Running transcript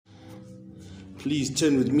Please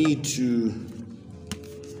turn with me to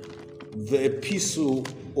the Epistle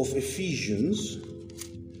of Ephesians,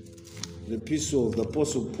 the Epistle of the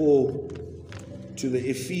Apostle Paul to the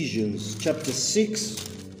Ephesians, chapter 6.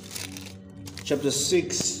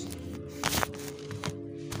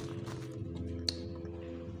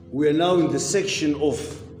 We are now in the section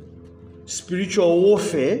of spiritual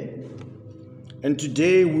warfare, and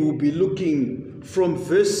today we will be looking from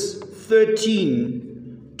verse 13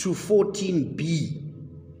 to 14b.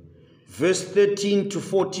 Verse 13 to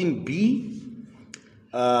 14b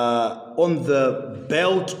on the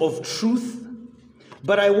belt of truth.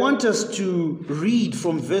 But I want us to read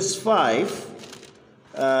from verse 5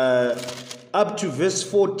 up to verse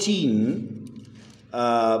 14,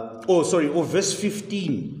 or verse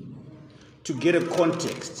 15 to get a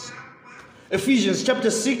context. Ephesians chapter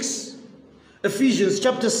 6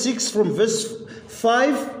 from verse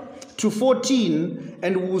 5 to 14,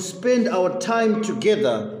 and we will spend our time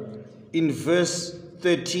together in verse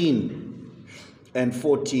 13 and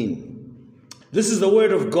 14. This is the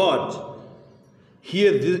word of God.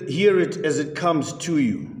 Hear it as it comes to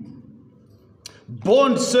you.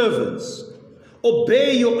 Bond servants,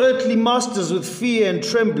 obey your earthly masters with fear and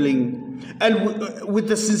trembling, and with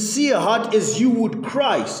a sincere heart as you would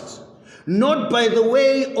Christ, not by the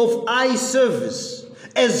way of eye service,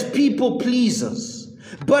 as people pleasers,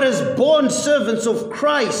 but as bond servants of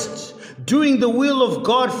Christ, doing the will of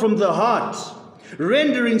God from the heart,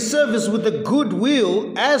 rendering service with a good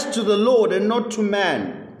will as to the Lord and not to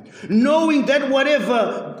man, knowing that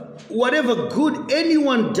whatever good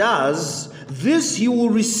anyone does, this he will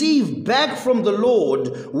receive back from the Lord,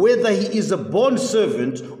 whether he is a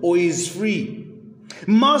bondservant or is free.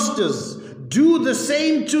 Masters, do the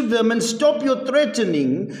same to them and stop your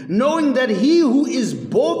threatening, knowing that he who is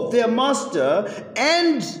both their master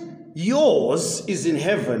and yours is in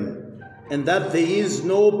heaven, and that there is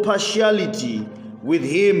no partiality with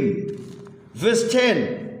him. Verse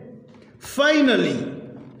 10, finally,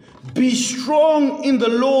 be strong in the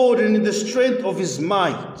Lord and in the strength of his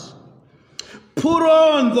might. Put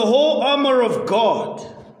on the whole armor of God,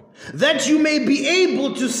 that you may be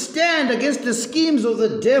able to stand against the schemes of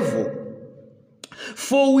the devil.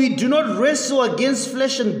 For we do not wrestle against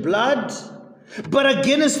flesh and blood, but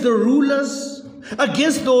against the rulers,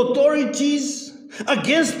 against the authorities,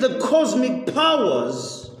 against the cosmic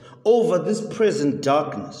powers over this present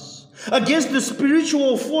darkness, against the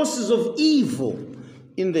spiritual forces of evil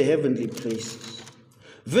in the heavenly places.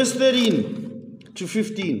 Verse 13 to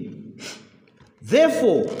 15.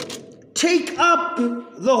 Therefore, take up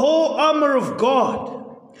the whole armor of God,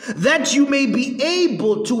 that you may be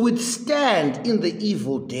able to withstand in the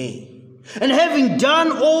evil day. And having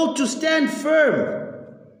done all to stand firm.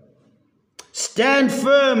 Stand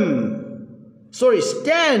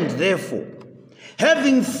therefore,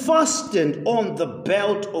 having fastened on the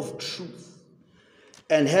belt of truth,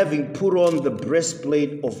 and having put on the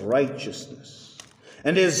breastplate of righteousness,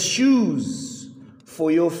 and as shoes for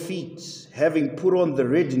your feet, having put on the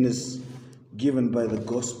readiness given by the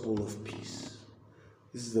gospel of peace.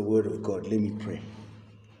 This is the word of God. Let me pray.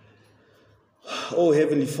 Oh,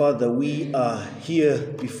 Heavenly Father, we are here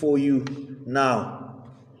before you now,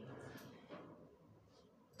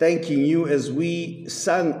 thanking you as we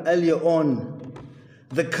sang earlier on,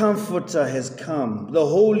 the Comforter has come, the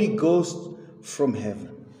Holy Ghost from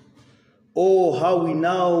heaven. Oh, how we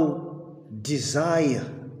now desire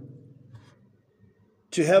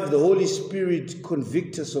to have the Holy Spirit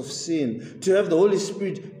convict us of sin, to have the Holy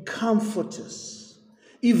Spirit comfort us,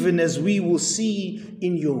 even as we will see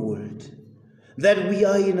in your word, that we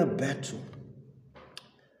are in a battle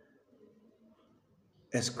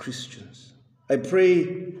as Christians. I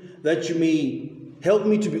pray that you may help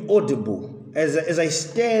me to be audible as I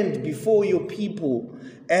stand before your people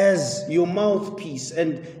as your mouthpiece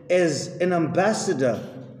and as an ambassador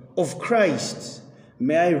of Christ.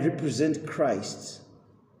 May I represent Christ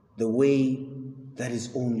the way that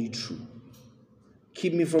is only true.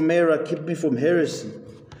 Keep me from error, keep me from heresy.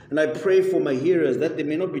 And I pray for my hearers that they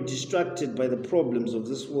may not be distracted by the problems of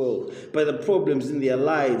this world, by the problems in their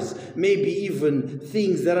lives, maybe even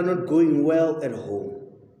things that are not going well at home.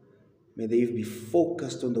 May they be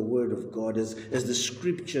focused on the word of God as the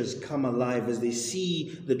scriptures come alive, as they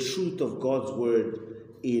see the truth of God's word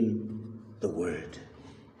in the word.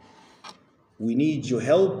 We need your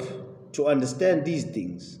help to understand these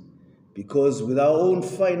things, because with our own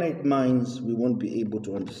finite minds, we won't be able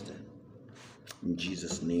to understand. In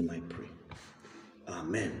Jesus' name I pray.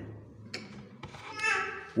 Amen.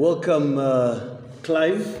 Welcome,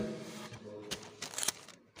 Clive.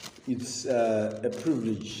 It's a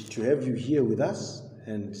privilege to have you here with us.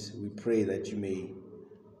 and we pray that you may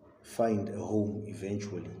find a home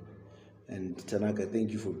eventually. And Tanaka,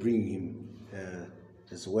 thank you for bringing him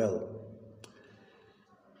as well.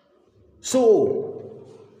 So,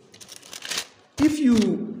 if you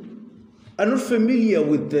are not familiar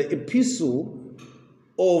with the epistle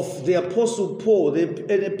of the Apostle Paul, an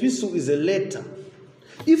epistle is a letter.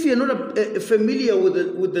 If you're not familiar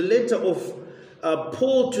with the letter of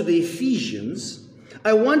Paul to the Ephesians,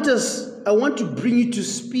 I want to bring you to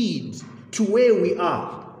speed to where we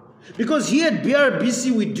are. Because here at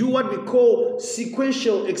BRBC, we do what we call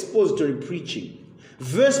sequential expository preaching.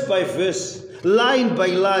 Verse by verse, line by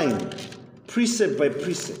line, precept by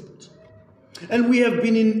precept. And we have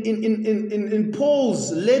been in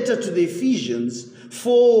Paul's letter to the Ephesians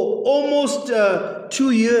for almost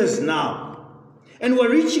 2 years now. And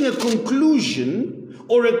we're reaching a conclusion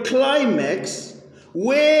or a climax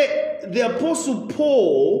where the Apostle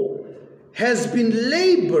Paul has been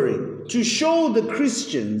laboring to show the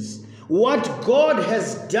Christians what God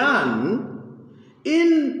has done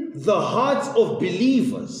in the hearts of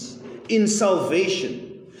believers in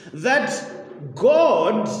salvation. That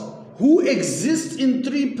God, who exists in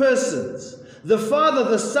 3 persons, the Father,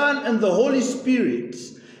 the Son, and the Holy Spirit,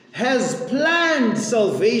 has planned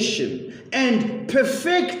salvation and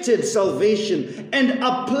perfected salvation and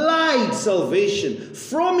applied salvation.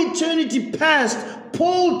 From eternity past,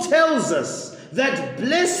 Paul tells us that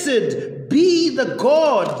blessed be the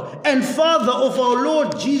God and Father of our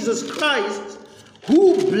Lord Jesus Christ,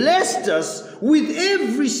 who blessed us with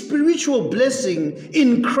every spiritual blessing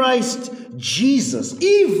in Christ Jesus,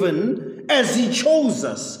 even as he chose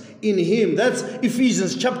us in him. That's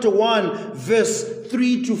Ephesians chapter 1, verse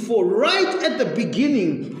 3 to 4. Right at the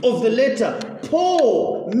beginning of the letter,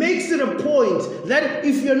 Paul makes it a point that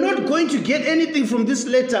if you're not going to get anything from this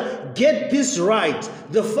letter, get this right.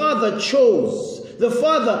 The Father chose. The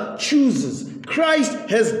Father chooses. Christ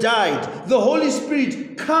has died. The Holy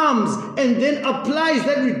Spirit comes and then applies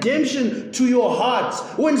that redemption to your hearts.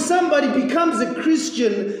 When somebody becomes a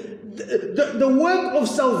Christian, the work of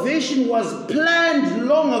salvation was planned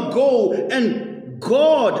long ago, and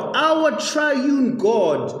God, our triune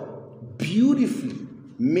God, beautifully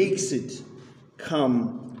makes it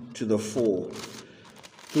come to the fore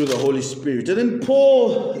through the Holy Spirit. And then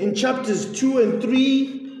Paul in chapters 2 and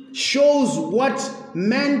 3 shows what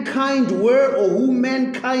mankind were, or who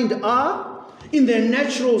mankind are in their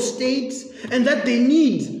natural state, and that they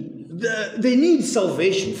need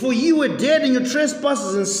salvation. For you were dead in your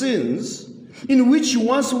trespasses and sins, in which you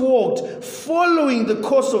once walked, following the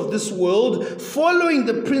course of this world, following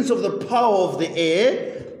the prince of the power of the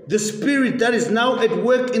air, the spirit that is now at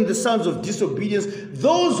work in the sons of disobedience.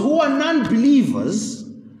 Those who are non-believers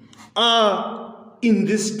are in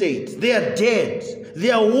this state. They are dead. They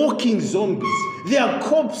are walking zombies. They are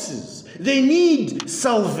corpses. They need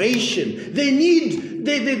salvation. They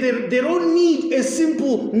don't need a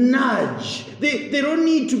simple nudge. They don't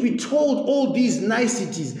need to be told all these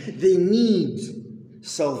niceties. They need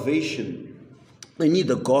salvation. They need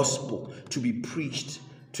the gospel to be preached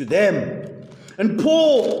to them. And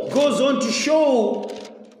Paul goes on to show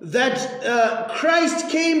that Christ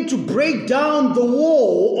came to break down the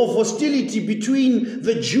wall of hostility between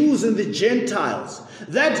the Jews and the Gentiles.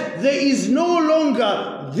 That there is no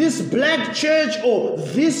longer this black church or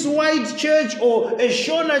this white church or a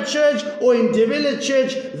Shona church or a Ndebele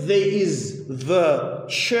church. There is the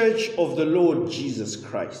church of the Lord Jesus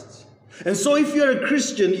Christ. And so if you're a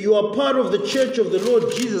Christian, you are part of the church of the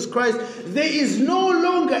Lord Jesus Christ. There is no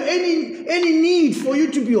longer any need for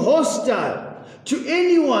you to be hostile to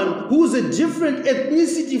anyone who's a different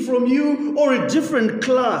ethnicity from you or a different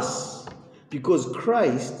class, because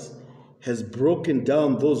Christ has broken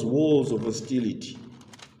down those walls of hostility.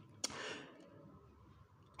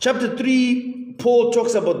 Chapter 3, Paul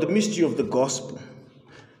talks about the mystery of the gospel,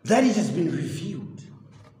 that it has been revealed.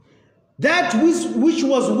 That which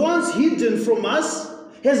was once hidden from us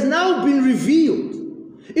has now been revealed.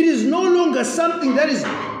 It is no longer something that is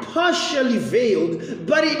partially veiled,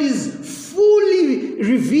 but it is fully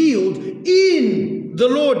revealed in the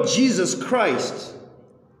Lord Jesus Christ.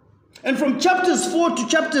 And from chapters 4 to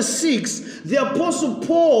chapter 6, the Apostle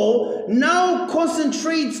Paul now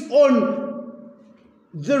concentrates on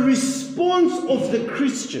the response of the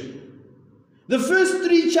Christian. The first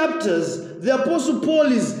 3 chapters, the Apostle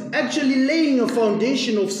Paul is actually laying a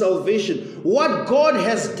foundation of salvation. What God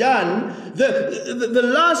has done. The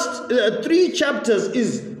last 3 chapters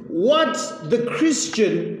is what the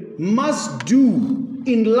Christian must do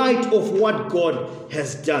in light of what God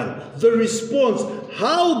has done. The response,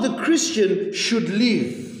 how the Christian should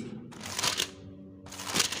live.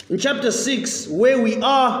 In chapter 6, where we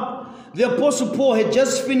are, the Apostle Paul had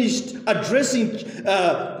just finished addressing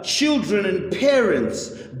children and parents,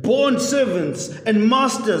 bond servants and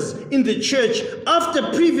masters in the church,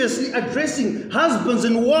 after previously addressing husbands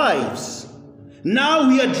and wives. Now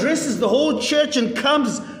he addresses the whole church and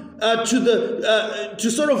comes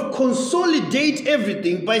to sort of consolidate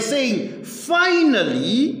everything by saying,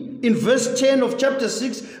 finally, in verse 10 of chapter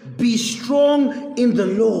 6, be strong in the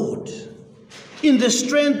Lord, in the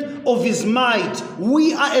strength of his might.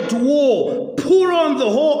 We are at war. Put on the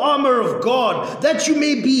whole armor of God, that you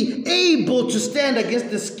may be able to stand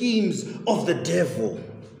against the schemes of the devil.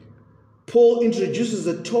 Paul introduces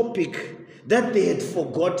a topic that they had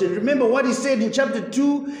forgotten. Remember what he said in chapter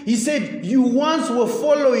 2? He said, you once were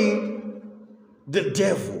following the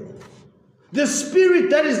devil, the spirit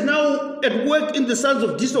that is now at work in the sons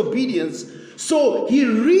of disobedience. So he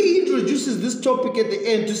reintroduces this topic at the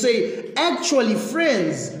end to say, actually,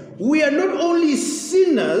 friends, we are not only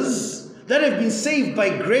sinners that have been saved by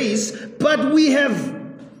grace, but we have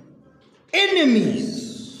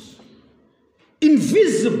enemies,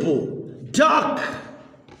 invisible, dark,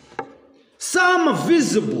 some are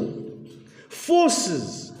visible,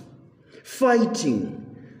 forces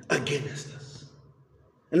fighting against us.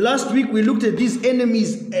 And last week we looked at these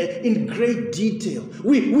enemies in great detail.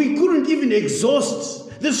 We couldn't even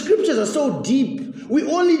exhaust. The scriptures are so deep. We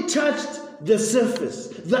only touched the surface,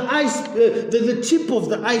 the tip of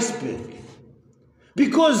the iceberg.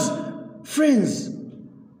 Because, friends,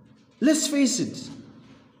 let's face it.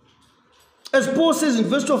 As Paul says in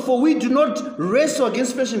verse 12, for we do not wrestle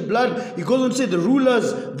against flesh and blood. He goes on to say the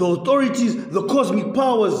rulers, the authorities, the cosmic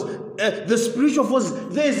powers, the spiritual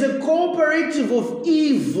forces. There is a cooperative of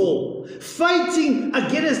evil fighting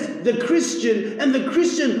against the Christian, and the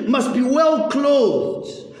Christian must be well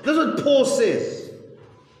clothed. That's what Paul says.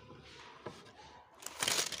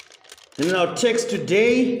 And in our text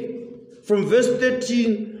today, from verse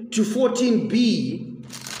 13 to 14b,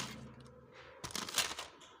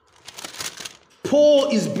 Paul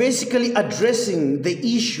is basically addressing the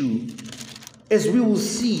issue, as we will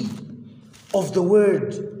see, of the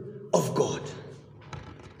Word of God.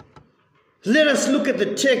 Let us look at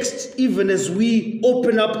the text even as we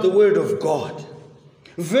open up the Word of God.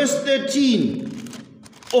 Verse 13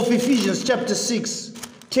 of Ephesians chapter 6.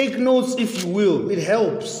 Take notes if you will. It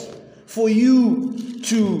helps for you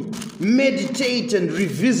to meditate and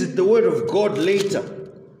revisit the Word of God later.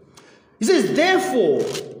 He says, therefore,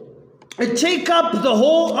 take up the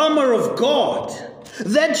whole armor of God,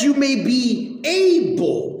 that you may be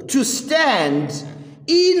able to stand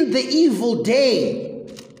in the evil day,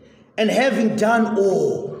 and having done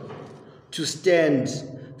all, to stand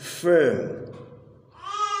firm.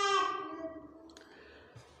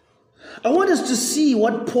 I want us to see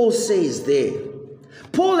what Paul says there.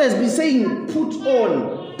 Paul has been saying put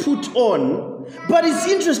on, but it's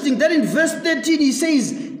interesting that in verse 13 he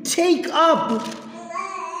says take up.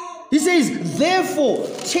 He says, therefore,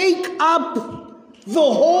 take up the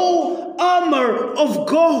whole armor of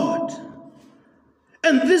God.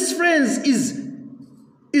 And this, friends,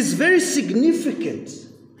 is very significant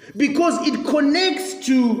because it connects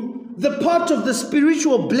to the part of the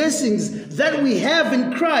spiritual blessings that we have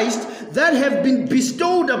in Christ that have been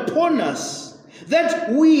bestowed upon us,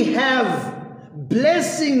 that we have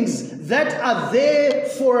blessings that are there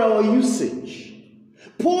for our usage.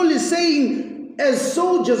 Paul is saying, as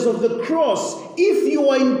soldiers of the cross, if you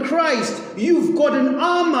are in Christ, you've got an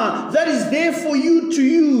armor that is there for you to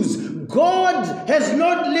use. God has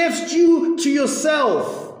not left you to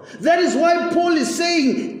yourself. That is why Paul is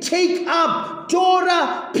saying, take up,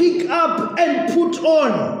 Torah, pick up and put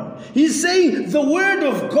on. He's saying the Word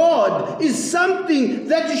of God is something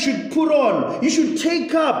that you should put on. You should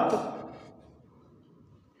take up.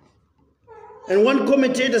 And one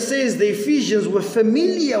commentator says the Ephesians were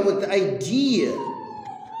familiar with the idea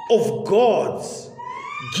of gods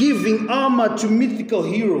giving armor to mythical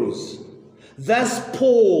heroes. Thus,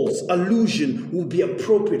 Paul's allusion will be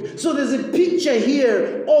appropriate. So there's a picture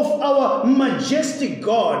here of our majestic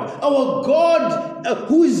God, our God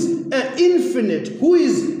who is infinite, who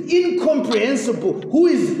is incomprehensible, who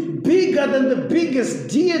is bigger than the biggest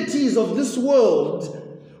deities of this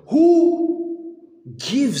world, who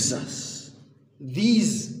gives us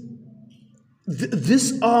this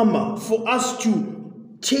armor for us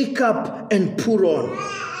to take up and put on.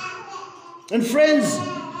 And friends,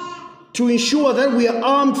 to ensure that we are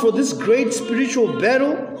armed for this great spiritual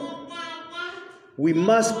battle, we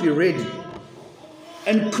must be ready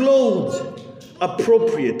and clothed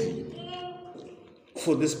appropriately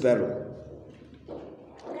for this battle.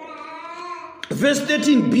 Verse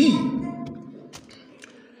 13b,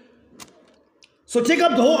 So take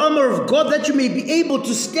up the whole armor of God that you may be able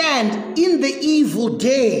to stand in the evil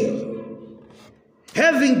day,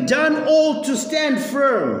 having done all to stand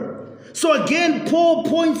firm. So again, Paul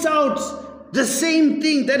points out the same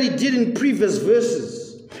thing that he did in previous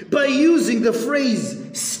verses by using the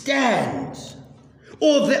phrase stand,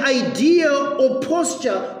 or the idea or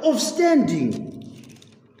posture of standing.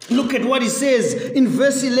 Look at what he says in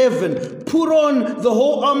verse 11. Put on the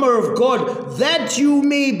whole armor of God that you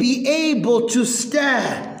may be able to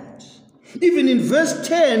stand. Even in verse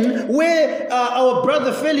 10, where our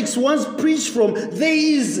brother Felix once preached from, there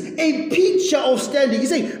is a picture of standing. He's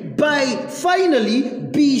saying, finally,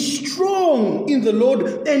 be strong in the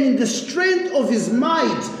Lord and in the strength of his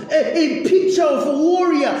might. A picture of a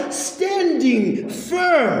warrior standing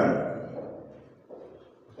firm.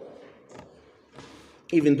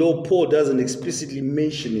 Even though Paul doesn't explicitly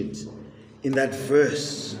mention it in that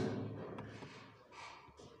verse.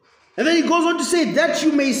 And then he goes on to say that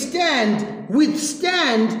you may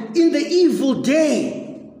withstand in the evil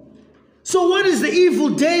day. So what is the evil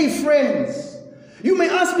day, friends? You may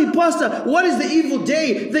ask me, Pastor, what is the evil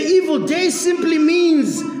day? The evil day simply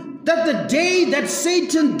means that the day that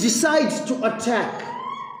Satan decides to attack.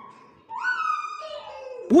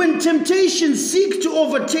 When temptations seek to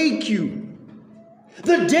overtake you.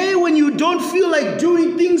 The day when you don't feel like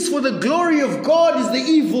doing things for the glory of God is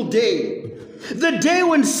the evil day. The day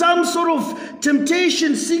when some sort of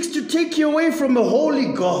temptation seeks to take you away from a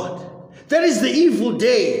holy God. That is the evil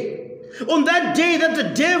day. On that day that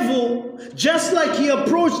the devil, just like he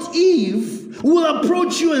approached Eve, will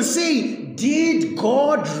approach you and say, did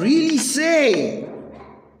God really say?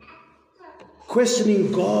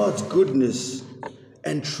 Questioning God's goodness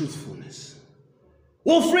and truthfulness.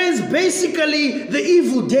 Well, friends, basically, the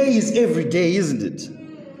evil day is every day, isn't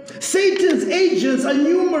it? Satan's agents are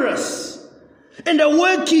numerous and are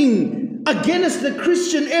working against the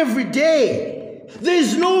Christian every day.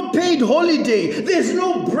 There's no paid holiday. There's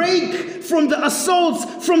no break from the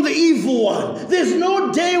assaults from the evil one. There's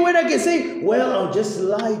no day when I can say, well, I'll just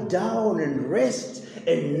lie down and rest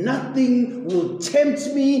and nothing will tempt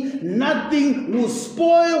me. Nothing will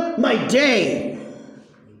spoil my day.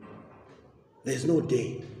 There's no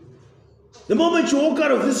day. The moment you walk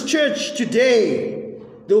out of this church today,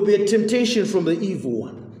 there will be a temptation from the evil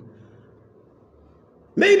one.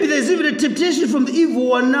 Maybe there's even a temptation from the evil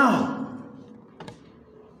one now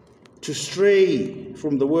to stray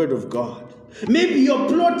from the word of God. Maybe you're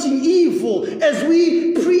plotting evil as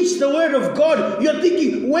we preach the word of God. You're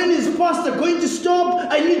thinking, when is Pastor going to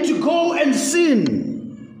stop? I need to go and sin.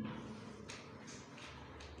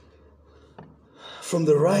 From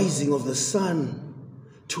the rising of the sun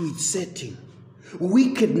to its setting,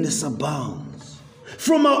 wickedness abounds.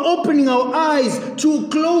 From our opening our eyes to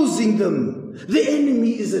closing them, the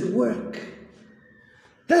enemy is at work.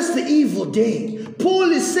 That's the evil day.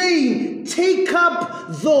 Paul is saying, take up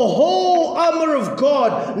the whole armor of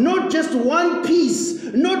God, not just one piece,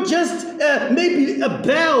 not just maybe a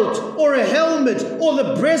belt or a helmet or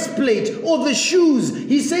the breastplate or the shoes.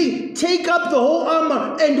 He's saying, take up the whole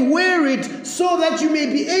armor and wear it so that you may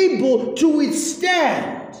be able to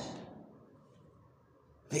withstand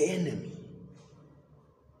the enemy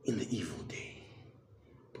in the evil day.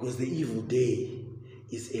 Because the evil day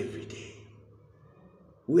is every day.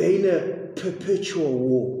 We are in a perpetual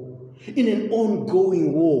war, in an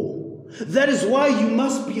ongoing war. That is why you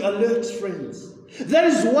must be alert, friends. That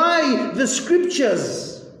is why the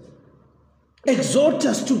scriptures exhort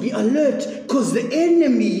us to be alert, because the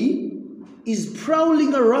enemy is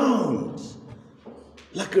prowling around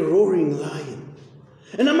like a roaring lion.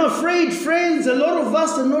 And I'm afraid, friends, a lot of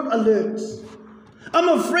us are not alert. I'm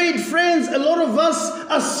afraid, friends, a lot of us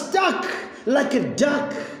are stuck like a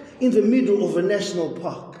duck in the middle of a national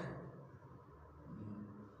park.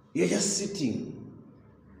 You're just sitting,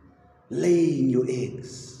 laying your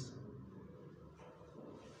eggs.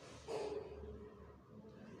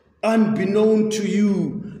 Unbeknown to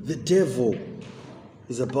you, the devil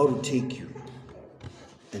is about to take you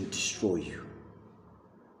and destroy you.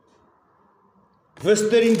 Verse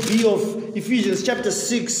 13b of Ephesians chapter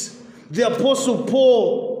 6, the Apostle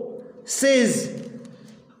Paul says,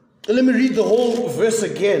 let me read the whole verse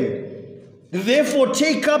again. Therefore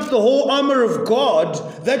take up the whole armor of God,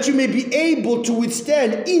 that you may be able to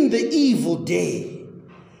withstand in the evil day,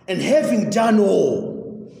 and having done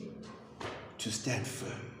all, to stand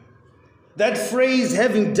firm. That phrase,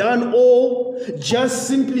 having done all, just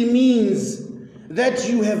simply means that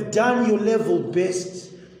you have done your level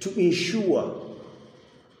best to ensure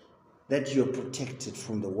that you're protected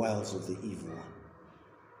from the wiles of the evil one.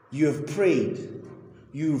 You have prayed.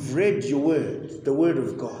 You've read your word, the word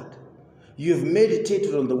of God. You have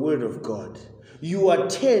meditated on the word of God. You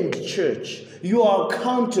attend church. You are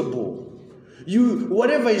accountable.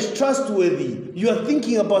 Whatever is trustworthy, you are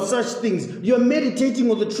thinking about such things. You are meditating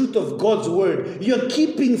on the truth of God's word. You are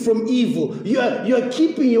keeping from evil. You are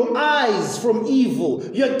keeping your eyes from evil.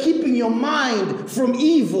 You are keeping your mind from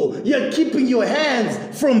evil. You are keeping your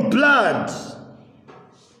hands from blood.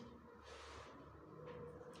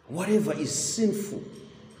 Whatever is sinful,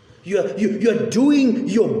 you are doing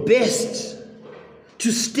your best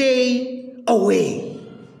to stay away.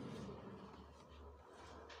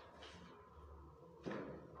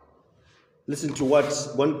 Listen to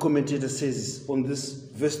what one commentator says on this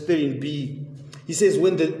verse 13b. He says,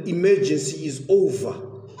 when the emergency is over,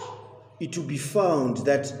 it will be found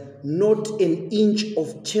that not an inch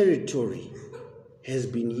of territory has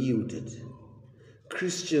been yielded.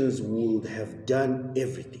 Christians would have done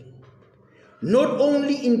everything, not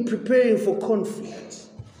only in preparing for conflict,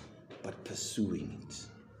 but pursuing it.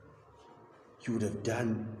 You would have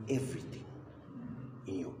done everything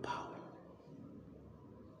in your power.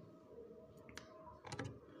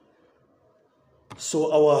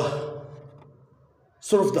 So our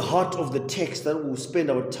sort of the heart of the text that we'll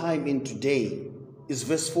spend our time in today is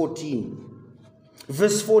verse 14.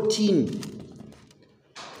 Verse 14.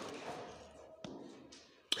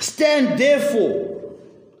 Stand therefore,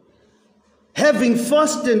 having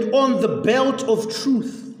fastened on the belt of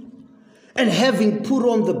truth, and having put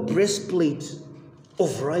on the breastplate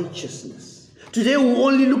of righteousness. Today we'll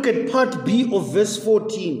only look at part B of verse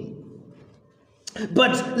 14.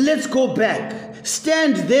 But let's go back.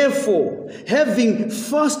 Stand therefore, having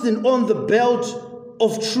fastened on the belt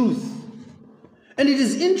of truth. And it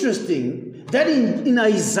is interesting that in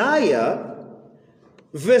Isaiah,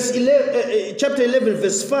 chapter 11,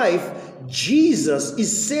 verse 5, Jesus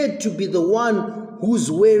is said to be the one who's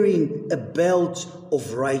wearing a belt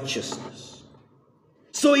of righteousness.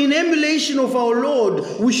 So in emulation of our Lord,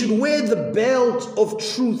 we should wear the belt of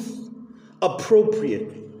truth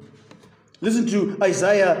appropriately. Listen to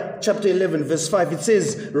Isaiah chapter 11, verse 5. It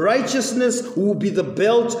says, righteousness will be the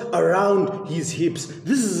belt around his hips.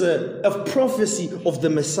 This is a prophecy of the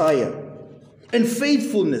Messiah. And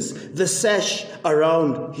faithfulness, the sash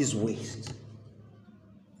around his waist.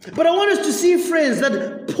 But I want us to see, friends,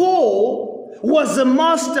 that Paul was a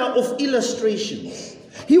master of illustrations.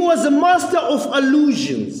 He was a master of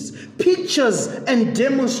allusions, pictures, and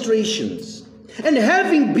demonstrations. And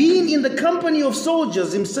having been in the company of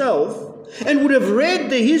soldiers himself, and would have read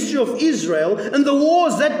the history of Israel and the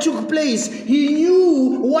wars that took place, he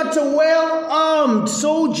knew what a well-armed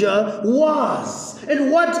soldier was and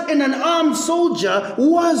what an unarmed soldier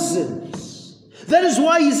wasn't. That is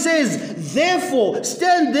why he says, therefore,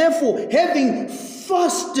 stand therefore, having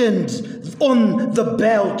fastened on the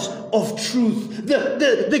belt of truth.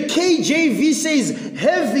 The KJV says,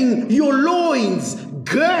 having your loins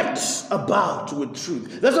girt about with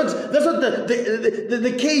truth. That's what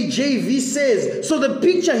the KJV says. So the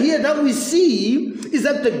picture here that we see is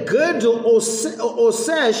that the girdle or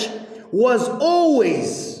sash was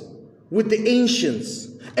always with the ancients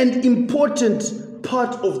an important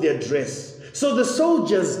part of their dress. So the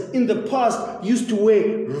soldiers in the past used to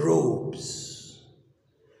wear robes.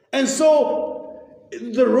 And so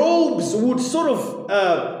the robes would sort of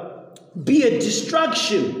be a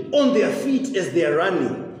distraction on their feet as they are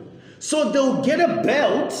running. So they'll get a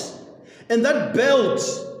belt, and that belt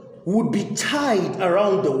would be tied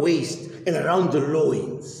around the waist and around the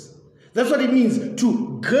loins. That's what it means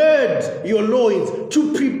to gird your loins,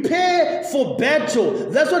 to prepare for battle.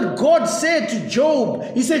 That's what God said to Job.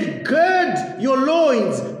 He said, gird your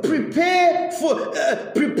loins, prepare for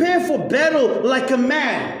battle like a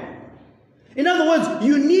man. In other words,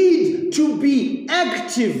 you need to be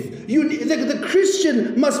active. The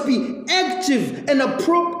Christian must be active and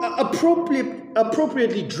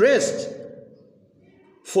appropriately dressed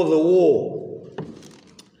for the war.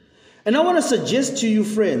 And I want to suggest to you,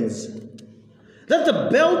 friends, that the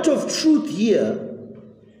belt of truth here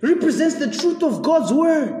represents the truth of God's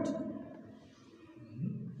word.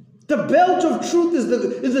 The belt of truth is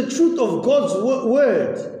the truth of God's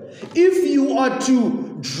word. If you are to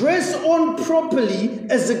dress on properly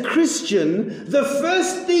as a Christian, the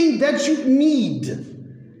first thing that you need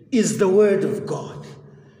is the word of God.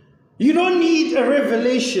 You don't need a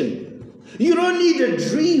revelation. You don't need a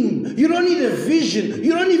dream. You don't need a vision.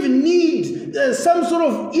 You don't even need some sort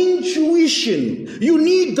of intuition. You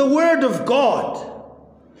need the word of God.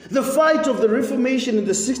 The fight of the Reformation in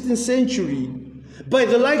the 16th century by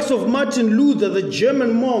the likes of Martin Luther, the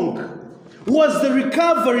German monk, was the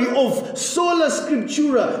recovery of sola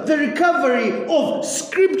scriptura, the recovery of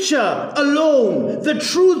scripture alone, the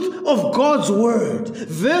truth of God's word,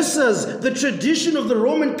 versus the tradition of the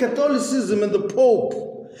Roman Catholicism and the Pope.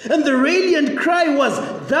 And the ralliant cry was,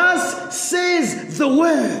 "Thus says the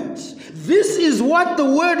word." This is what the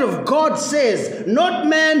word of God says. Not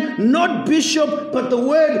man, not bishop, but the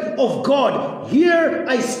word of God. Here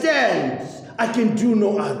I stand. I can do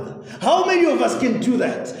no other. How many of us can do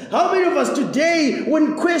that? How many of us today,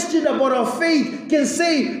 when questioned about our faith, can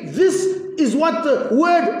say, this is what the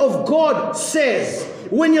word of God says?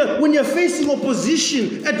 When you're facing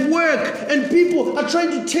opposition at work and people are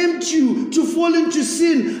trying to tempt you to fall into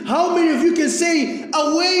sin, how many of you can say,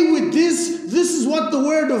 away with this? This is what the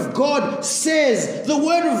word of God says. The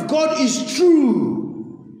word of God is true.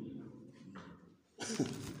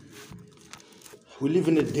 We live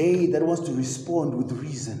in a day that wants to respond with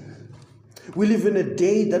reason. We live in a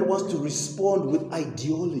day that wants to respond with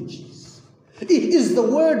ideologies. Is the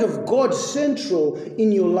word of God central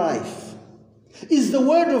in your life? Is the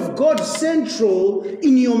word of God central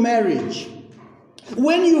in your marriage?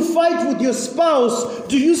 When you fight with your spouse,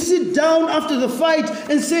 do you sit down after the fight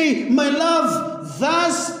and say, "My love,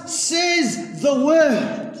 thus says the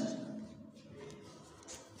word"?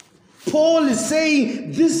 Paul is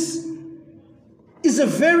saying this is a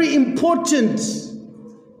very important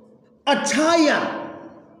attire.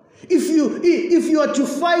 If you are to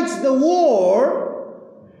fight the war,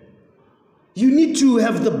 you need to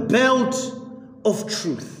have the belt of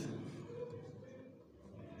truth.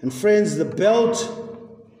 And friends, the belt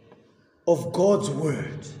of God's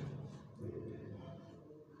word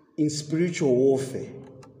in spiritual warfare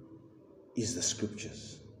is the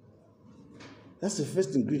scriptures. That's the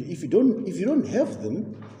first ingredient. If you don't have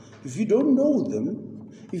them, if you don't know them,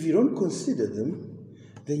 if you don't consider them,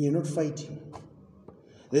 then you're not fighting.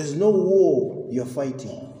 There's no war you're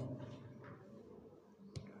fighting.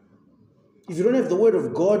 If you don't have the word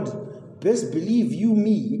of God, best believe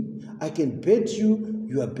I can bet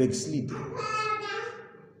you are backsliding.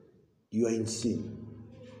 You are in sin.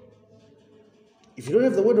 If you don't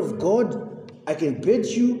have the word of God, I can bet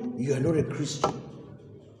you are not a Christian.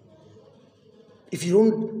 If you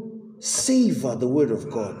don't savor the word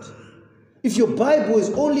of God, if your Bible is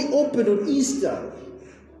only open on Easter,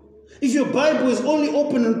 if your Bible is only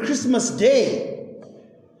open on Christmas Day,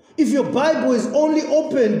 if your Bible is only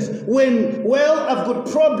opened when, I've got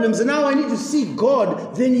problems and now I need to seek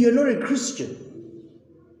God, then you're not a Christian.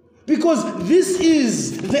 Because this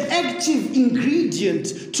is the active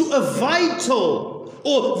ingredient to a vital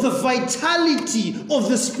or the vitality of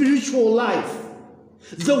the spiritual life.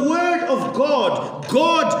 The word of God,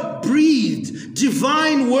 God-breathed,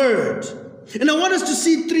 divine word. And I want us to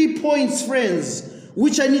see 3 points, friends,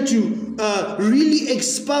 which I need to really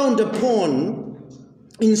expound upon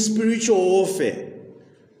in spiritual warfare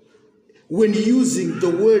when using the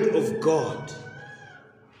word of God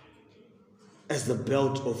as the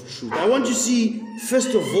belt of truth. I want you to see,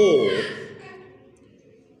 first of all,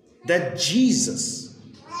 that Jesus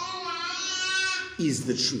is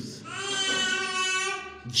the truth.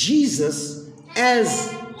 Jesus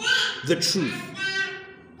as the truth.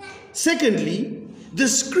 Secondly, the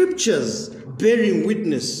scriptures bearing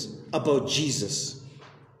witness about Jesus.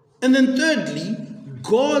 And then thirdly,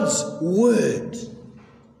 God's word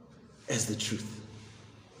as the truth.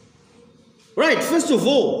 Right, first of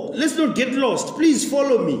all, let's not get lost. Please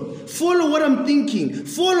follow me. Follow what I'm thinking.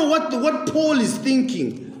 Follow what Paul is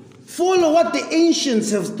thinking. Follow what the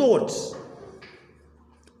ancients have thought.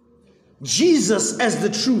 Jesus as the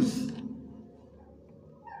truth.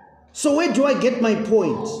 So where do I get my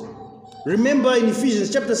point? Remember in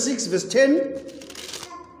Ephesians chapter 6 verse 10?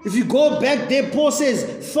 If you go back there, Paul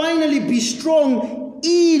says, finally be strong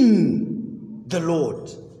in the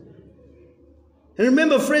Lord. And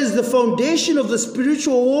remember, friends, the foundation of the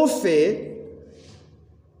spiritual warfare,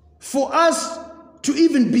 for us to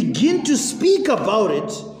even begin to speak about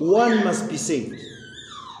it, one must be saved.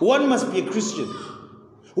 One must be a Christian.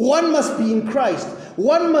 One must be in Christ.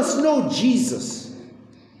 One must know Jesus.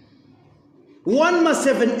 One must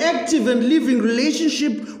have an active and living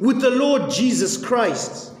relationship with the Lord Jesus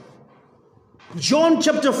Christ. John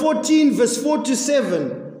chapter 14 verse 4 to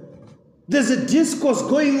 7. There's a discourse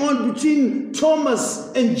going on between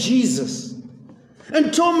Thomas and Jesus.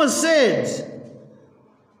 And Thomas said,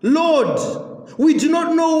 Lord, we do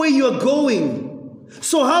not know where you are going.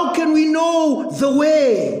 So how can we know the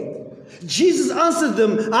way? Jesus answered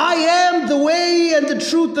them, I am the way and the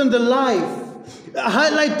truth and the life.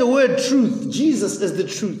 Highlight the word truth. Jesus is the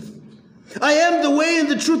truth. I am the way and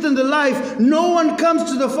the truth and the life. No one comes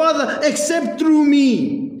to the Father except through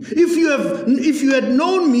me. If you had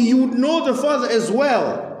known me, you would know the Father as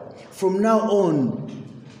well. From now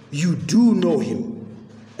on, you do know him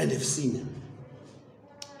and have seen him.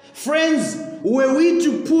 Friends, were we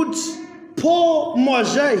to put Paul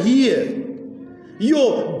Moja here,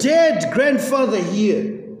 your dead grandfather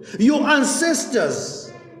here, your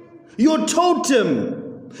ancestors, your totem,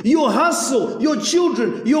 your hustle, your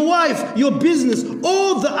children, your wife, your business,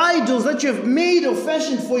 all the idols that you have made or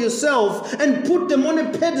fashioned for yourself, and put them on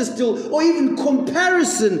a pedestal or even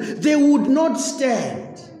comparison, they would not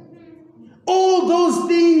stand. All those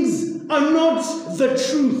things are not the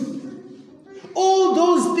truth. All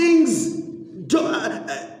those things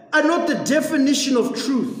are not the definition of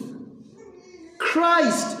truth.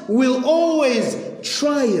 Christ will always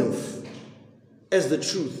triumph as the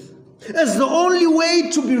truth, as the only way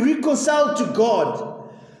to be reconciled to God.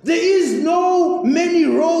 There is no many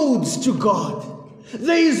roads to God.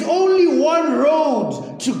 There is only one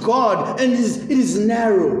road to God, and it is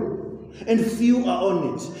narrow, and few are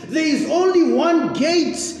on it. There is only one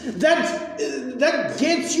gate that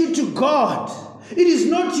gets you to God. It is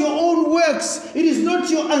not your own works. It is not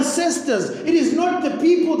your ancestors. It is not the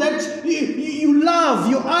people that you love,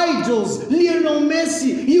 your idols, Lionel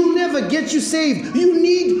Messi. He'll never get you saved. You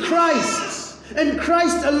need Christ and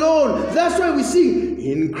Christ alone. That's why we sing,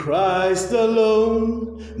 in Christ alone,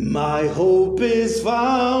 my hope is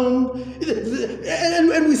found.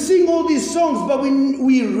 And we sing all these songs, but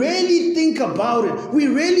we rarely think about it. We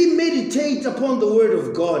rarely meditate upon the word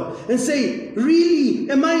of God and say, really,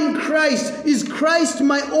 am I in Christ? Is Christ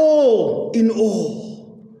my all in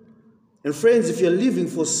all? And friends, if you're living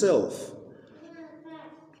for self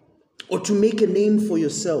or to make a name for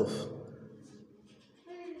yourself,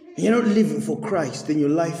 and you're not living for Christ, then your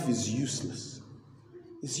life is useless.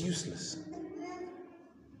 It's useless.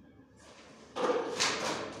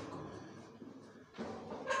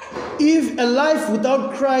 If a life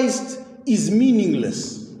without Christ is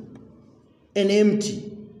meaningless and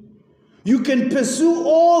empty, you can pursue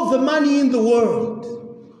all the money in the world.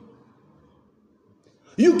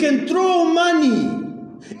 You can throw money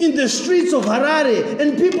in the streets of Harare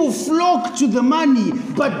and people flock to the money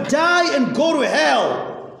but die and go to hell.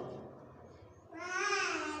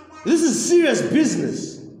 This is serious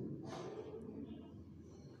business.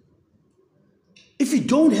 If you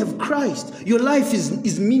don't have Christ, your life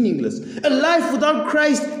is meaningless. A life without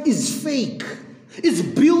Christ is fake. It's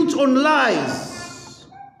built on lies.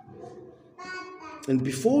 And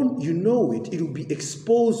before you know it, it will be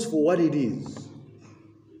exposed for what it is.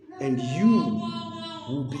 And you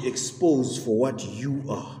will be exposed for what you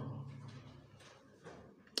are.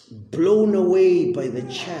 Blown away by the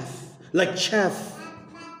chaff, like chaff.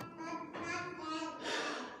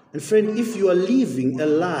 And friend, if you are living a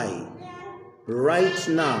lie right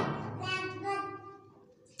now,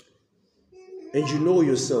 and you know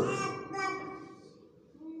yourself,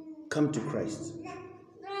 come to Christ.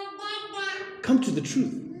 Come to the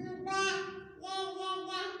truth.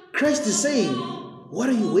 Christ is saying, what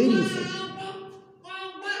are you waiting for?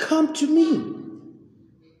 Come to me.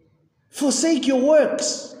 Forsake your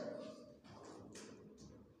works.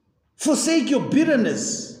 Forsake your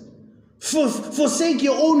bitterness. Forsake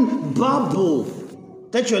your own bubble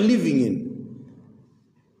that you're living in.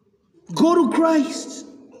 Go to Christ.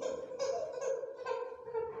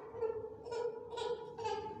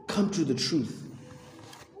 Come to the truth.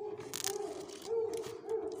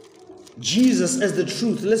 Jesus as the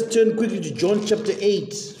truth. Let's turn quickly to John chapter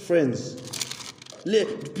 8, friends.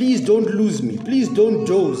 Please don't lose me. Please don't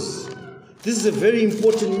doze. This is a very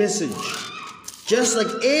important message. Just like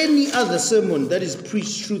any other sermon that is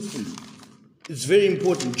preached truthfully. It's very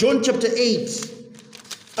important. John chapter 8.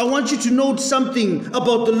 I want you to note something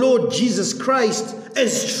about the Lord Jesus Christ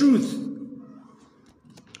as truth.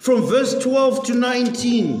 From verse 12 to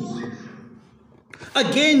 19.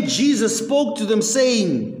 Again, Jesus spoke to them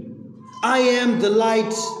saying, I am the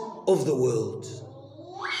light of the world.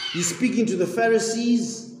 He's speaking to the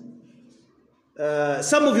Pharisees.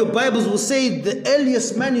 Some of your Bibles will say the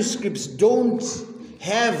earliest manuscripts don't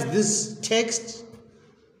have this text.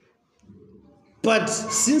 But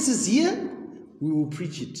since it's here, we will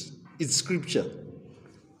preach it. It's scripture.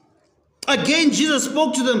 Again, Jesus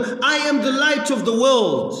spoke to them, I am the light of the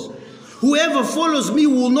world. Whoever follows me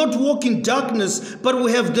will not walk in darkness, but will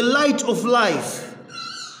have the light of life.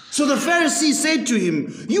 So the Pharisees said to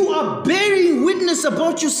him, you are bearing witness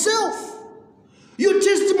about yourself. Your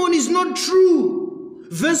testimony is not true.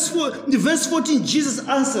 Verse 14, Jesus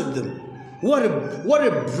answered them. What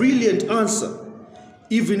a brilliant answer.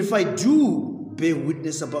 Even if I do bear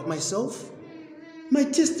witness about myself, my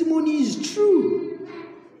testimony is true.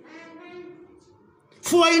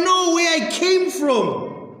 For I know where I came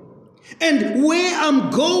from and where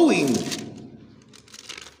I'm going.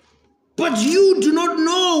 But you do not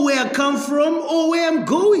know where I come from or where I'm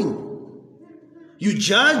going. You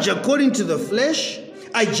judge according to the flesh.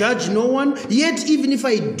 I judge no one. Yet even if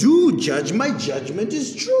I do judge, my judgment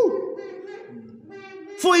is true.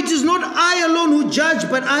 For it is not I alone who judge,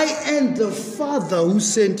 but I and the Father who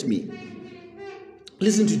sent me.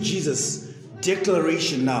 Listen to Jesus'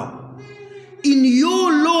 declaration now. In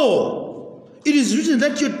your law, it is written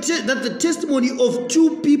that that the testimony of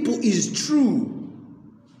two people is true.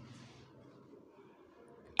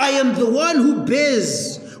 I am the one who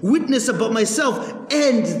bears witness about myself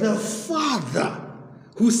and the Father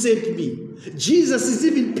who sent me. Jesus is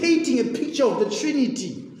even painting a picture of the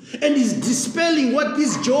Trinity and is dispelling what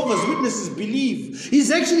these Jehovah's Witnesses believe.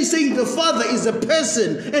 He's actually saying the Father is a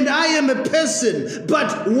person and I am a person,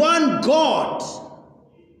 but one God.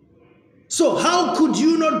 So how could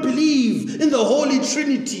you not believe in the Holy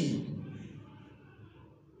Trinity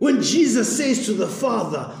when Jesus says to the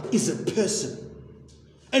Father is a person?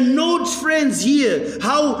 And note, friends, here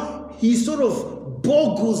how he sort of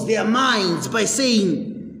boggles their minds by saying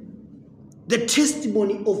the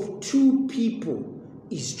testimony of two people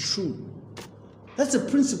is true. That's a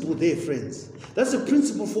principle there, friends. That's a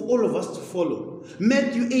principle for all of us to follow.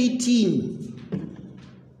 Matthew 18.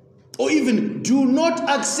 Or even, do not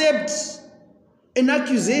accept an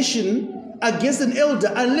accusation against an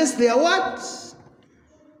elder unless they are what?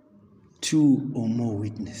 Two or more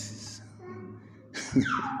witnesses.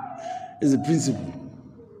 It's a principle.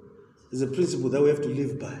 It's a principle that we have to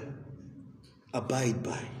live by, abide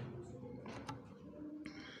by.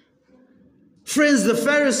 Friends, the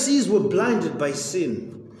Pharisees were blinded by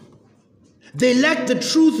sin. They lacked the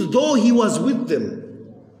truth, though he was with them.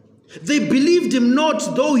 They believed him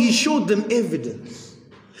not, though he showed them evidence.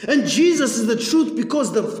 And Jesus is the truth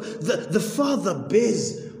because the Father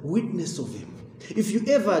bears witness of him. If you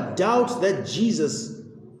ever doubt that Jesus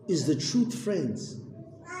is the truth, friends,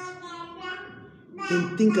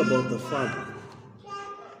 then think about the Father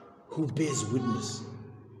who bears witness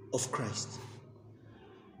of Christ.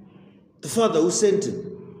 The Father who sent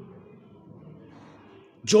him.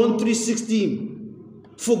 John 3:16.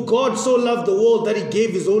 For God so loved the world that he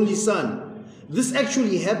gave his only Son. This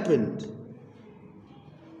actually happened.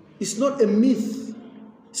 It's not a myth.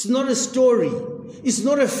 It's not a story. It's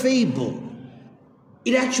not a fable.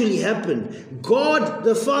 It actually happened. God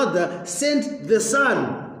the Father sent the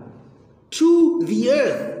Son to the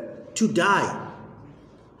earth to die.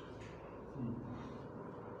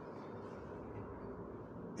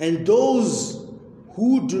 And those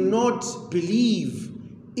who do not believe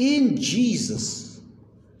in Jesus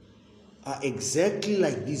are exactly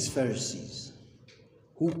like these Pharisees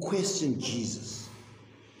who question Jesus.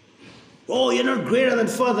 Oh, you're not greater than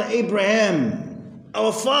Father Abraham.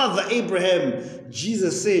 Our father Abraham.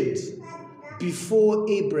 Jesus said, before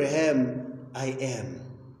Abraham, I am.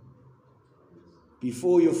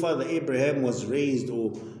 Before your father Abraham was raised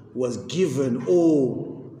or was given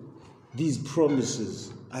all these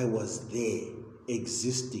promises, I was there,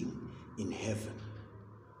 existing in heaven,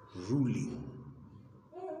 ruling.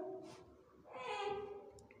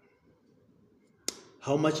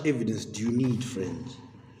 How much evidence do you need, friend,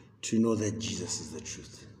 to know that Jesus is the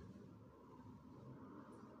truth?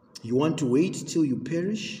 You want to wait till you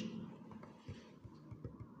perish? Do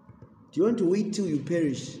you want to wait till you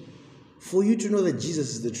perish for you to know that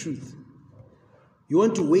Jesus is the truth? You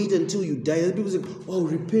want to wait until you die? And people say, oh,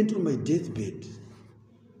 repent on my deathbed.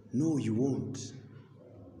 No, you won't.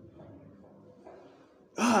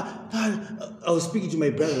 I was speaking to my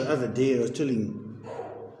brother the other day. I was telling him,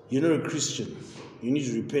 you're not a Christian. You need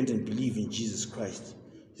to repent and believe in Jesus Christ.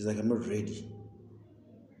 He's like, I'm not ready.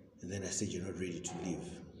 And then I said, you're not ready to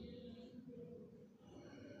live.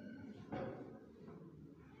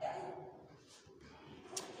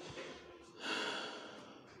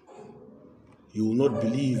 You will not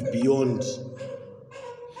believe beyond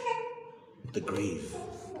the grave.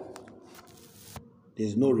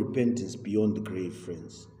 There's no repentance beyond the grave,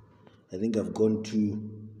 friends. I think I've gone to,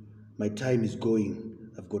 my time is going.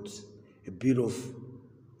 I've got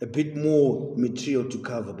a bit more material to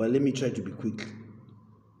cover, but let me try to be quick.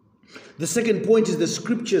 The second point is the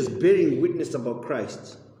scriptures bearing witness about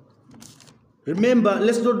Christ. Remember,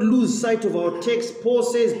 let's not lose sight of our text. Paul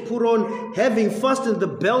says, put on, having fastened the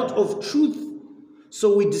belt of truth.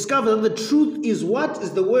 So we discover that the truth is what?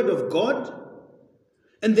 Is the word of God.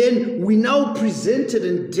 And then we now presented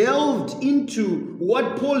and delved into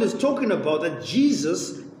what Paul is talking about, that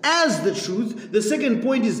Jesus as the truth. The second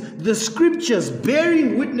point is the scriptures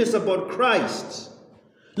bearing witness about Christ.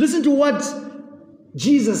 Listen to what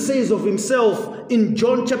Jesus says of himself in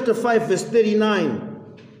John chapter 5 verse 39,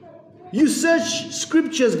 you search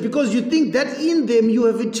scriptures because you think that in them you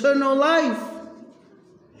have eternal life.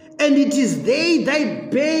 And it is they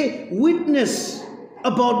that bear witness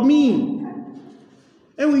about me.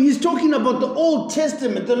 And when he's talking about the Old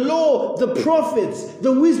Testament, the law, the prophets,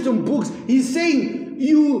 the wisdom books, he's saying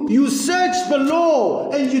you search the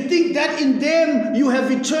law and you think that in them you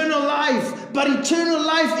have eternal life. But eternal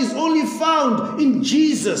life is only found in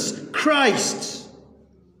Jesus Christ.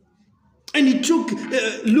 And he took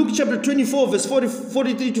Luke chapter 24 verse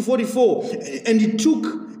 43 to 44, and he took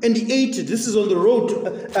and he ate it. This is on the road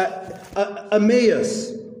to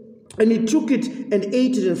Emmaus. And he took it and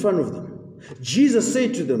ate it in front of them. Jesus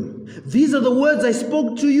said to them, these are the words I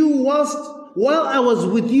spoke to you while I was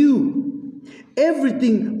with you.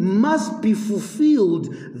 Everything must be fulfilled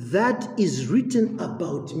that is written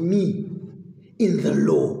about me in the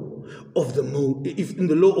law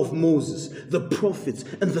of Moses, the prophets,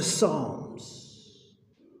 and the Psalms.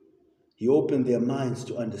 He opened their minds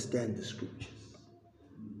to understand the scriptures.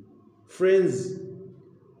 Friends,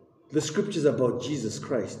 the scriptures about Jesus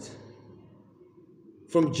Christ,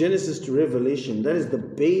 from Genesis to Revelation, that is the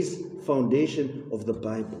base foundation of the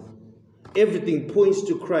Bible. Everything points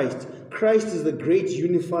to Christ. Christ is the great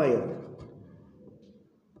unifier.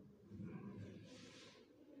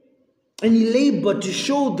 And he labored to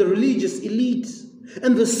show the religious elite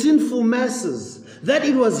and the sinful masses that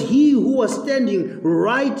it was he who was standing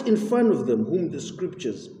right in front of them, whom the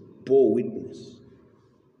scriptures bore witness.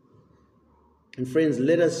 And friends,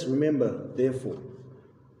 let us remember, therefore,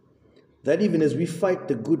 that even as we fight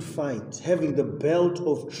the good fight, having the belt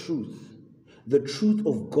of truth, the truth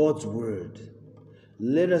of God's word,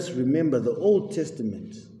 let us remember the Old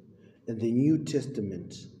Testament and the New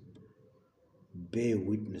Testament bear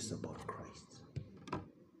witness about Christ.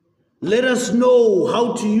 Let us know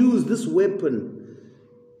how to use this weapon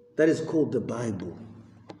that is called the Bible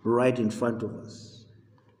right in front of us.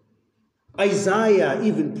 Isaiah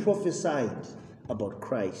even prophesied about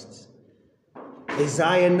Christ.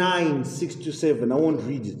 Isaiah 9, 6 to 7. I won't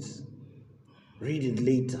read it. Read it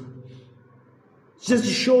later. Just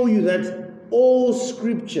to show you that all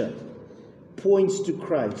scripture points to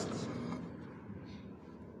Christ.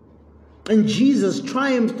 And Jesus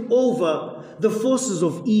triumphed over the forces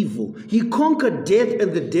of evil. He conquered death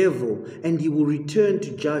and the devil, and he will return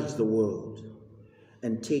to judge the world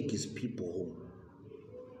and take his people home.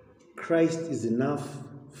 Christ is enough,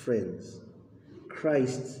 friends.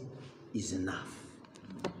 Christ is enough.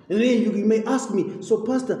 And then you may ask me, so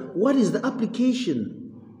Pastor, what is the application?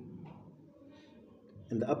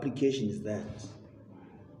 And the application is that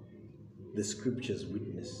the scriptures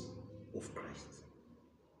witness of Christ.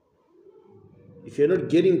 If you're not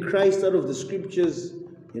getting Christ out of the scriptures,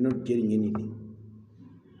 you're not getting anything.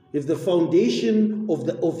 If the foundation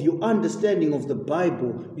of your understanding of the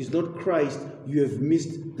Bible is not Christ, you have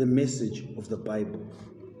missed the message of the Bible.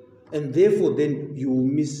 And therefore, then you will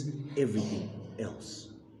miss everything else.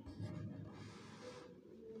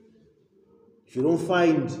 If you don't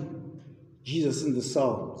find Jesus in the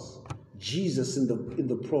Psalms, Jesus in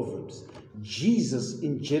the Proverbs, Jesus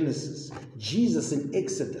in Genesis, Jesus in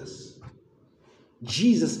Exodus,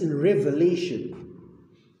 Jesus in Revelation,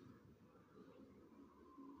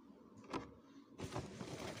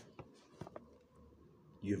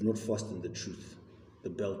 you have not fastened the truth, the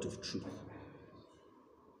belt of truth.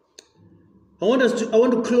 I want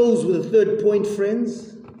to close with a third point,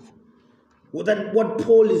 friends. What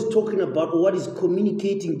Paul is talking about, or what he's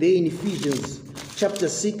communicating there in Ephesians chapter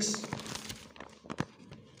 6,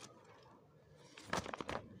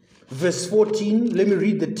 verse 14. Let me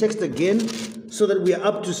read the text again so that we are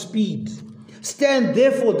up to speed. Stand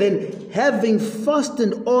therefore then, having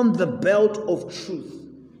fastened on the belt of truth.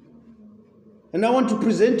 And I want to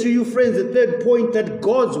present to you, friends, the third point, that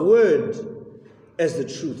God's word as the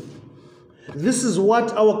truth. This is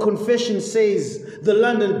what our confession says, the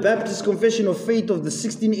London Baptist Confession of Faith of the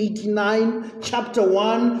 1689, chapter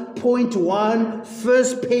 1, point 1,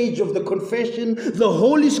 first page of the confession. The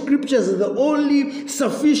Holy Scriptures are the only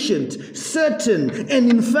sufficient, certain, and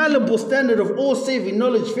infallible standard of all saving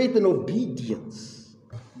knowledge, faith, and obedience.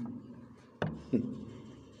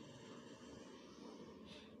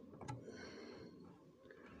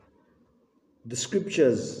 The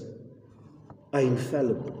Scriptures are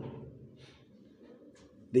infallible.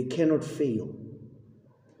 They cannot fail.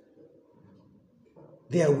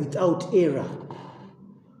 They are without error.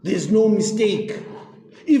 There's no mistake.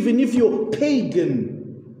 Even if your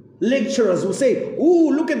pagan lecturers will say, "Oh,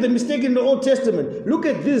 look at the mistake in the Old Testament. Look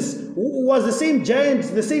at this. Was the same giant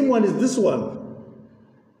the same one as this one?"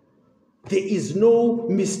 There is no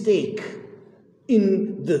mistake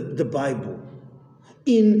in the Bible,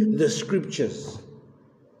 in the scriptures.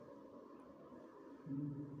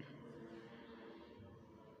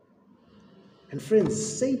 And friends,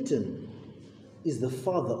 Satan is the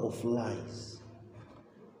father of lies.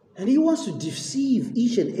 And he wants to deceive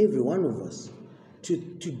each and every one of us to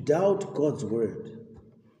doubt God's word,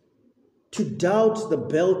 to doubt the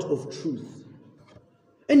belt of truth.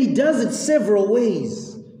 And he does it several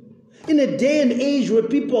ways. In a day and age where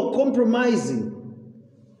people are compromising,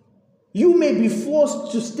 you may be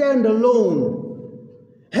forced to stand alone,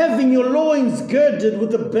 having your loins girded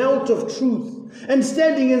with the belt of truth, and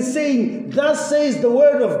standing and saying, "Thus says the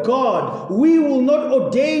word of God, we will not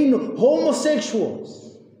ordain homosexuals."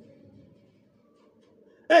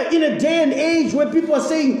 In a day and age where people are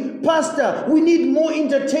saying, "Pastor, we need more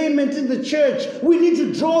entertainment in the church. We need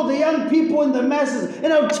to draw the young people in the masses."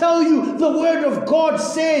 And I'll tell you, the word of God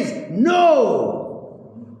says,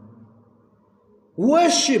 no.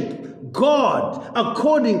 Worship God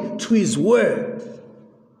according to his word.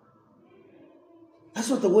 That's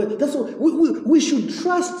what the word, that's what we should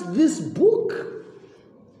trust this book.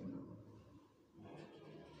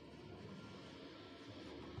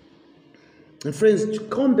 And friends, to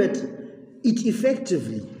combat it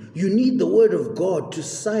effectively, you need the word of God to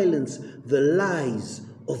silence the lies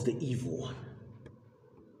of the evil one.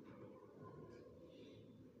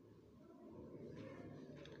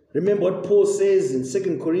 Remember what Paul says in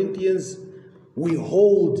 2 Corinthians, we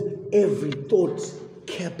hold every thought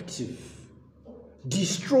captive,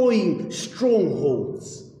 destroying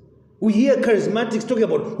strongholds. We hear charismatics talking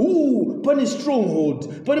about, punish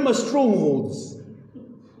stronghold, punish strongholds.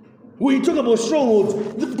 We talk about strongholds.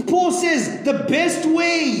 Paul says the best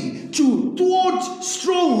way to thwart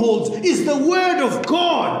strongholds is the word of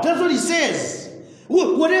God. That's what he says.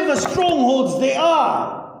 Whatever strongholds they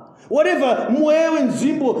are, whatever Moel and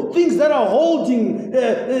Zimbo, things that are holding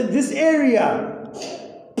this area,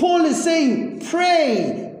 Paul is saying,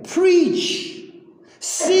 pray, preach,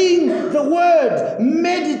 sing the word,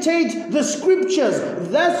 meditate the scriptures.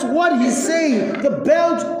 That's what he's saying, the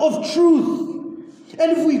belt of truth.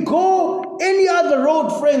 And if we go any other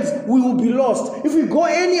road, friends, we will be lost. If we go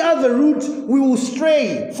any other route, we will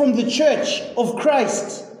stray from the church of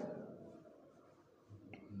Christ.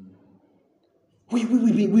 We've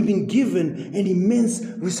been given an immense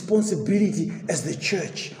responsibility as the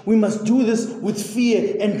church. We must do this with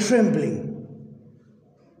fear and trembling.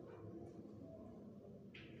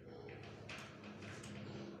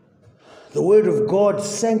 The word of God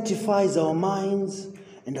sanctifies our minds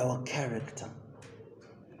and our character.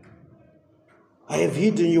 I have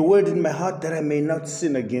hidden your word in my heart that I may not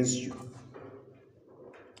sin against you.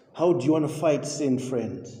 How do you want to fight sin,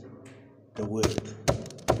 friend? The word.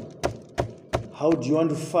 How do you want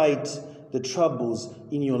to fight the troubles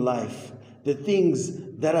in your life? The things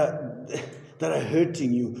that are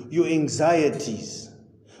hurting you, your anxieties.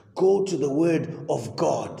 Go to the word of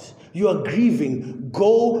God. You are grieving.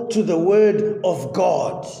 Go to the word of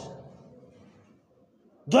God.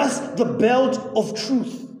 That's the belt of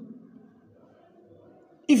truth.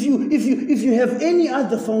 If you have any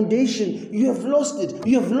other foundation, you have lost it.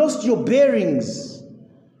 You have lost your bearings.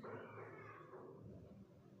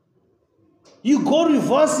 You go to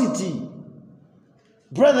varsity,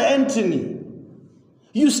 Brother Anthony.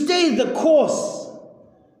 You stay the course.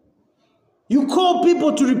 You call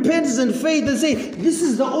people to repentance and faith and say, this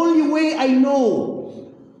is the only way I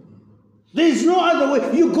know. There is no other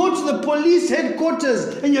way. You go to the police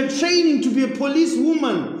headquarters and you're training to be a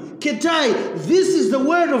policewoman. Ketai, this is the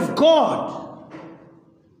word of God.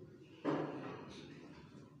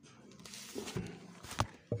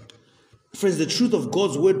 Friends, the truth of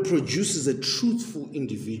God's word produces a truthful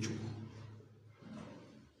individual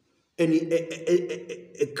and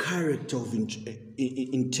a character of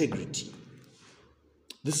integrity.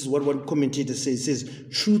 This is what one commentator says. He says,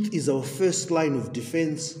 truth is our first line of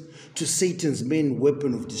defense to Satan's main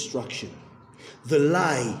weapon of destruction. The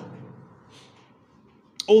lie,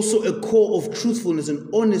 also a core of truthfulness and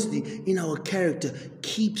honesty in our character,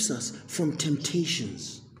 keeps us from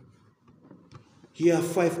temptations. Here are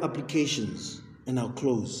 5 applications, and I'll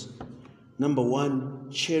close. Number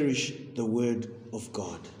 1, cherish the word of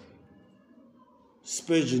God.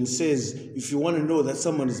 Spurgeon says, if you want to know that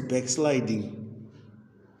someone is backsliding,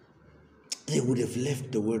 they would have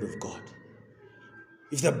left the word of God.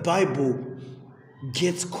 If the Bible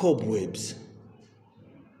gets cobwebs.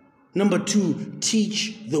 Number 2,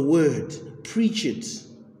 teach the word, preach it,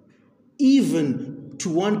 even to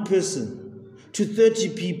one person, to 30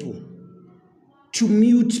 people, to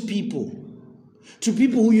mute people, To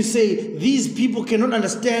people who you say, these people cannot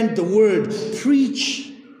understand the word,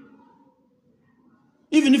 preach.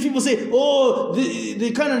 Even if people say, oh,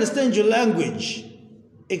 they can't understand your language,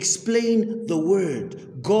 explain the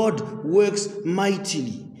word. God works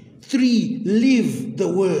mightily. 3, live the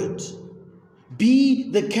word.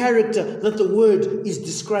 Be the character that the word is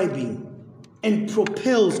describing and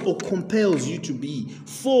propels or compels you to be.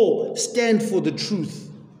 4, stand for the truth.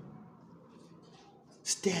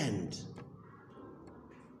 Stand.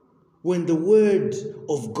 When the word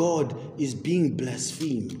of God is being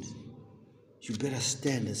blasphemed, you better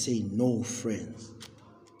stand and say, no, friends.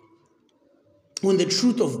 When the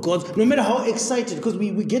truth of God, no matter how excited, because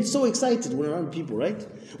we get so excited when we're around people, right?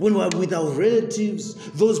 When we're with our relatives,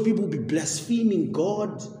 those people will be blaspheming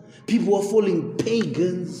God. People are falling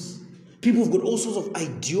pagans. People have got all sorts of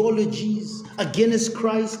ideologies against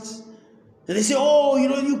Christ. And they say, oh,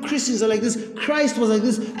 you Christians are like this. Christ was like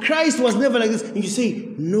this. Christ was never like this. And you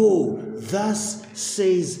say, no, thus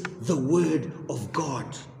says the word of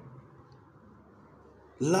God.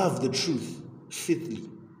 Love the truth. 5thly,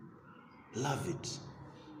 love it.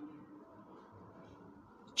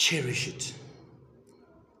 Cherish it.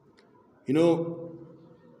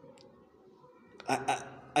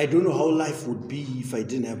 I don't know how life would be if I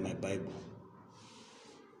didn't have my Bible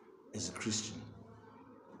as a Christian.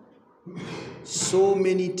 So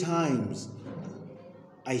many times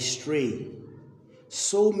I stray.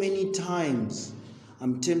 So many times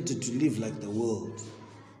I'm tempted to live like the world.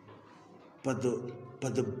 But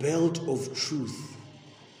the belt of truth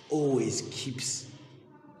always keeps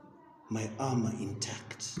my armor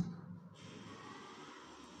intact.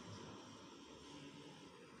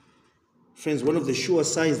 Friends, one of the sure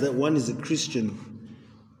signs that one is a Christian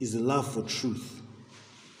is a love for truth.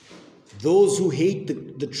 Those who hate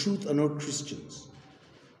the truth are not Christians.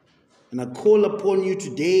 And I call upon you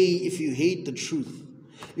today, if you hate the truth,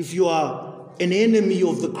 if you are an enemy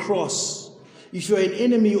of the cross, if you are an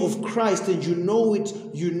enemy of Christ and you know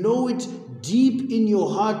it deep in your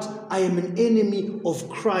heart, I am an enemy of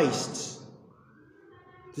Christ.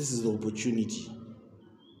 This is the opportunity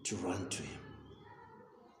to run to him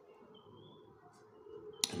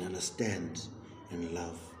and understand and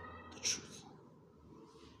love the truth.